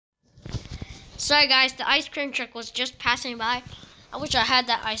Sorry guys, the ice cream truck was just passing by. I wish I had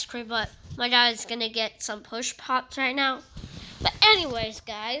that ice cream, but my dad is gonna get some push pops right now. But anyways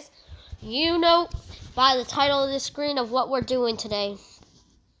guys, you know by the title of the screen of what we're doing today.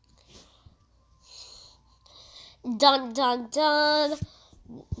 Dun dun dun.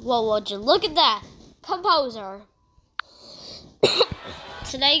 Well, would you look at that? Composer.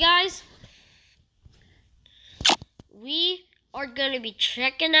 Today guys, we are going to be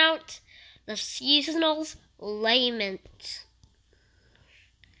checking out the seasonals lament.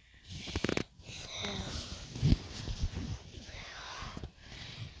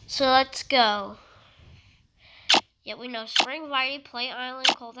 So let's go. Yeah, we know Spring, Variety, Play Island,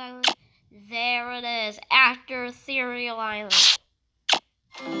 Cold Island. There it is, after Ethereal Island.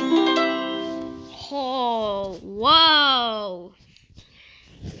 Oh, whoa.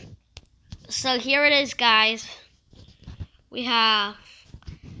 So here it is, guys. We have...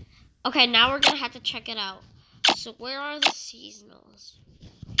 Okay, now we're going to have to check it out. So where are the seasonals?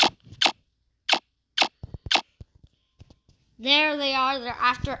 There they are. They're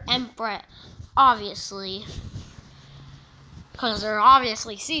after Emperor, obviously. Because they're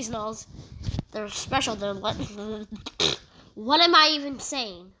obviously seasonals. They're special. They're what am I even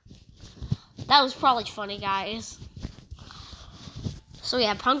saying? That was probably funny, guys. So we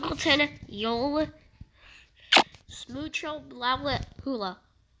have Punkleton, Yole, Smoocho, Blablet, Hula.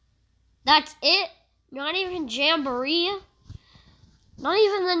 That's it? Not even Jamboree? Not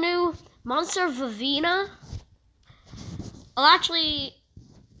even the new Monster Vivina? I'll actually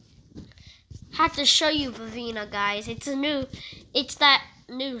have to show you Vivina, guys. It's that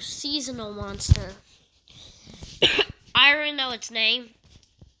new seasonal monster. I already know its name.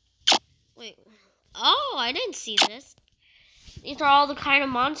 Wait. Oh, I didn't see this. These are all the kind of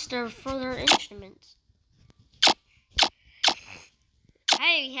monster for their instruments.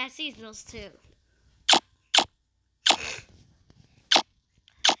 Hey, he has seasonals too.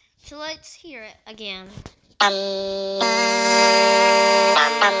 So let's hear it again.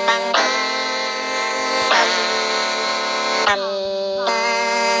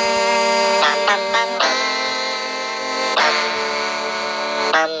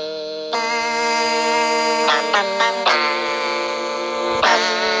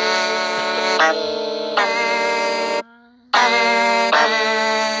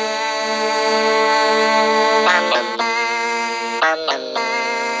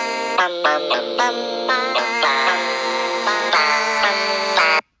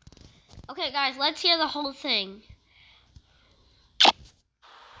 Okay, guys, let's hear the whole thing.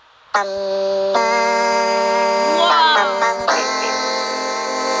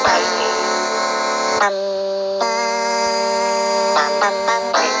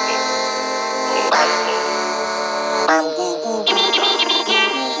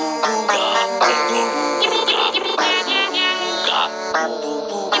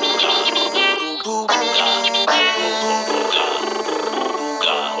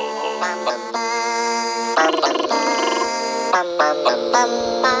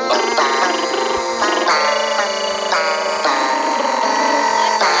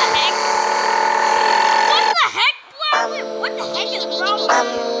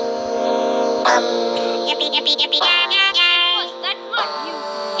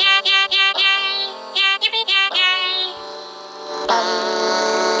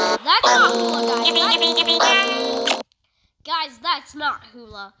 Guys, that's not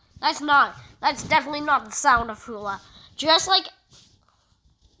Hula. That's definitely not the sound of Hula. Just like,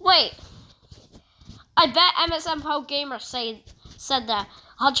 wait. I bet MSM Composer said that.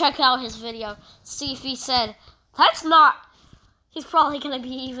 I'll check out his video, see if he said, that's not. He's probably gonna be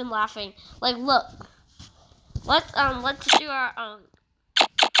even laughing. Like, look. Let's do our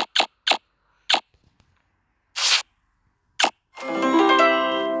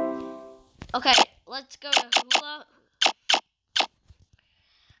Okay, let's go to Hula.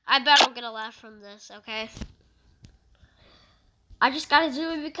 I bet I'm gonna laugh from this, okay? I just gotta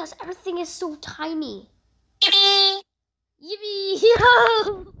do it because everything is so tiny. Yippee!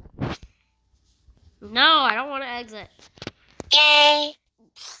 Yippee! No, I don't want to exit. Yay!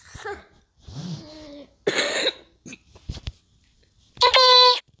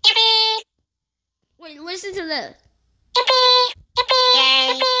 Wait, listen to this.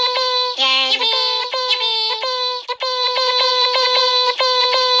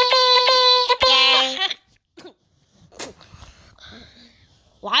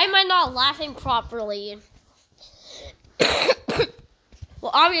 Why am I not laughing properly?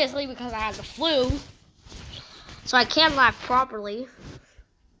 Well, obviously because I have the flu, so I can't laugh properly.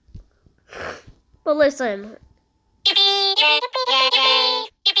 But listen.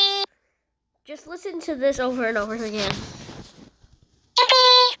 Just listen to this over and over again.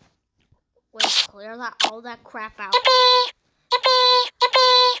 Wait, clear all that crap out.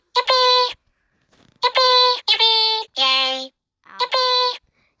 Yay. Out.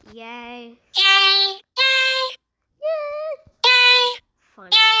 Yay. Yay. Yay.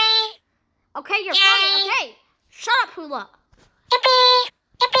 Funny. Okay, you're funny. Okay. Shut up, Hula.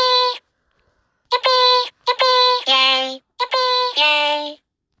 Yay. Yay.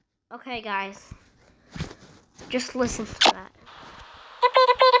 Okay, guys. Just listen to that.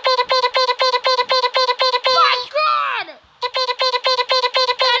 My God!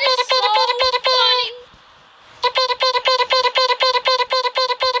 That is so funny.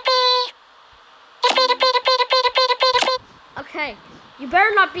 Okay, you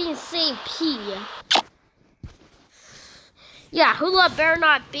better not be saying P. Yeah, Hula better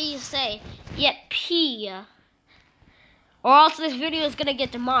not be saying yet P. Or else this video is gonna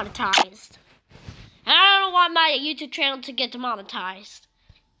get demonetized. And I don't want my YouTube channel to get demonetized.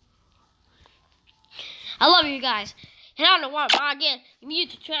 I love you guys. And I don't want my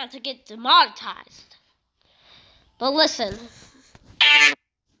YouTube channel to get demonetized. But listen.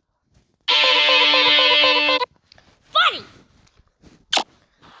 Funny!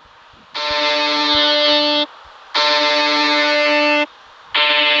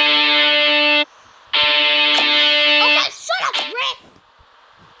 Okay, shut up, Rick!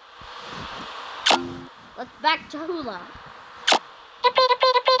 Let's back to Hula.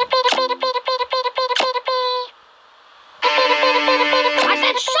 I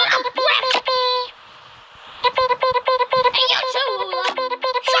said shut up, Rick! And you too, Hula!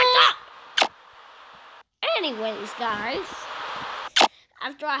 Shut up! Anyways, guys,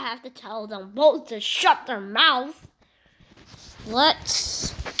 after I have to tell them both to shut their mouth,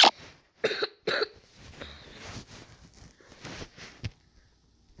 let's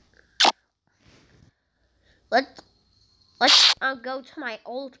go to my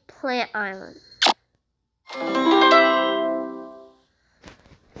old plant island.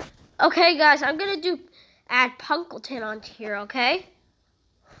 Okay, guys, I'm gonna add Punkleton onto here, okay?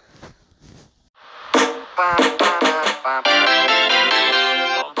 That's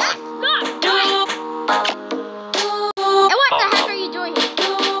not right! And what the heck are you doing here?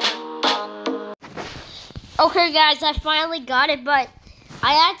 Okay, guys, I finally got it, but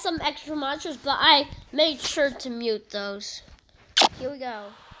I had some extra monsters, but I made sure to mute those. Here we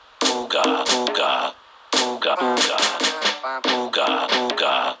go. Ooga, ooga, ooga, ooga, ooga,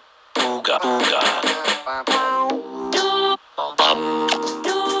 ooga, ooga, ooga.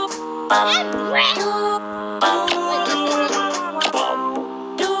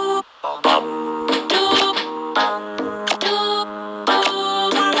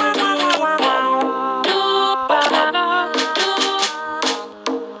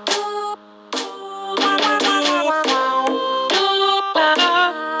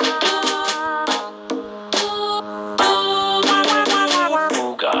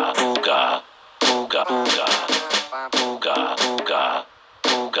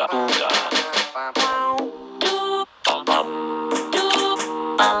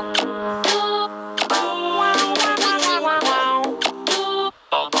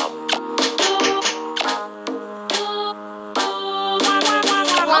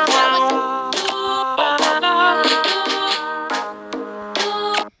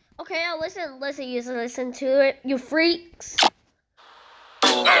 Okay, I'll listen, you listen to it, you freaks.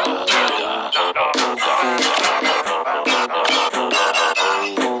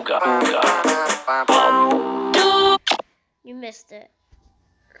 You missed it.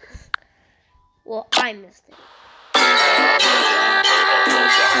 Well, I missed it.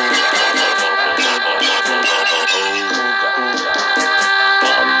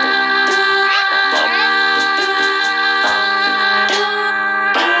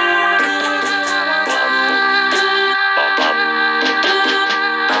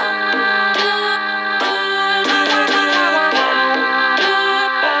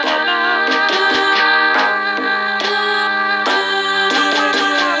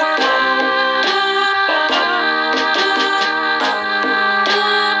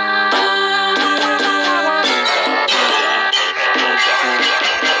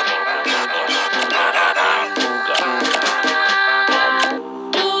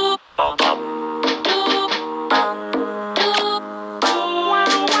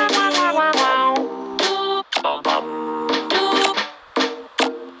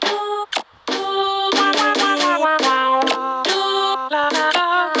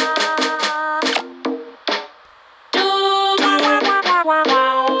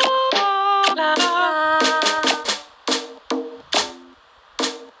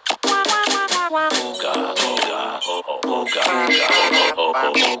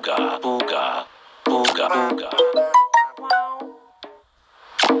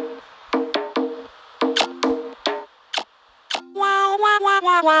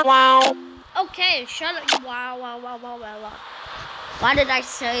 Okay, shut up. Wow. Why did I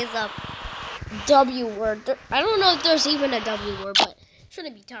say the W word? I don't know if there's even a W word, but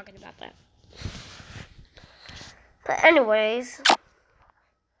shouldn't be talking about that. But anyways,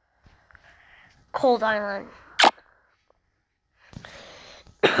 Cold Island.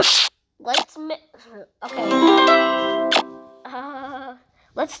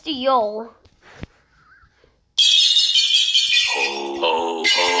 Let's do Yol. Ho, ho,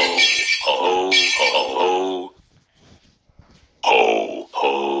 ho, ho, ho,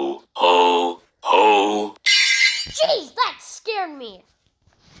 ho, ho, ho. Jeez, that scared me.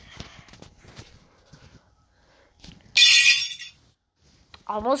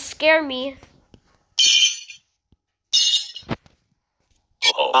 Almost scared me.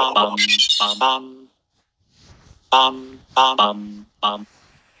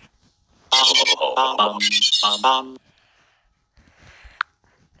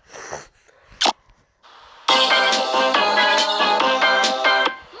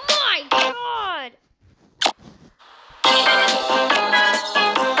 My God!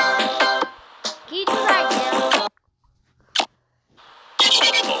 Can you do that again?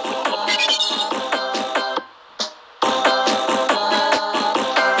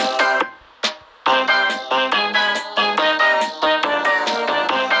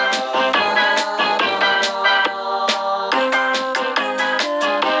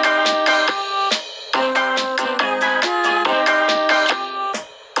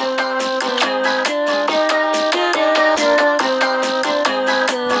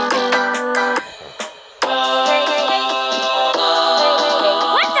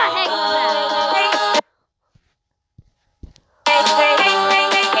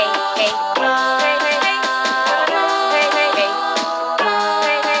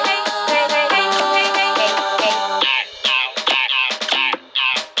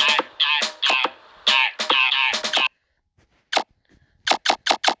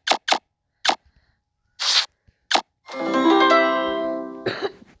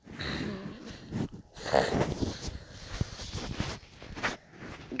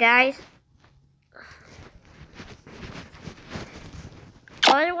 Guys,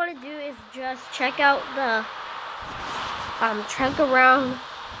 all I want to do is just check out the check around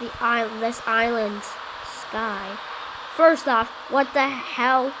the island, this island's sky. First off, what the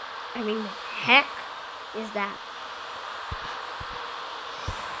hell? I mean, heck is that?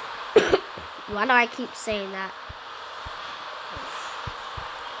 Why do I keep saying that?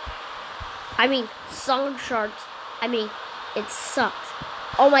 I mean, song charts. I mean, it sucks.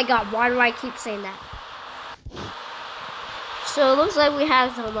 Oh my God, why do I keep saying that? So it looks like we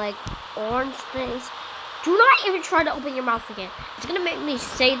have some like orange things. Do not even try to open your mouth again. It's gonna make me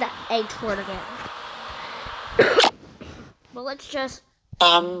say that H word again. But let's just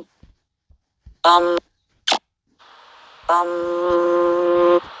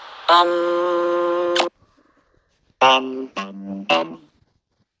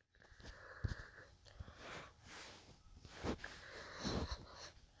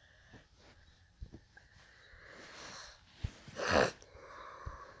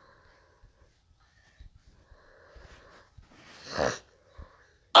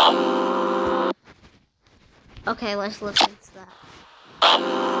okay, let's listen to that.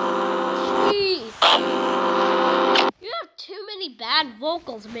 Jeez. You have too many bad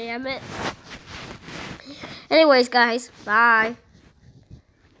vocals, man. Anyways, guys, bye.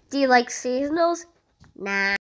 Do you like seasonals? Nah.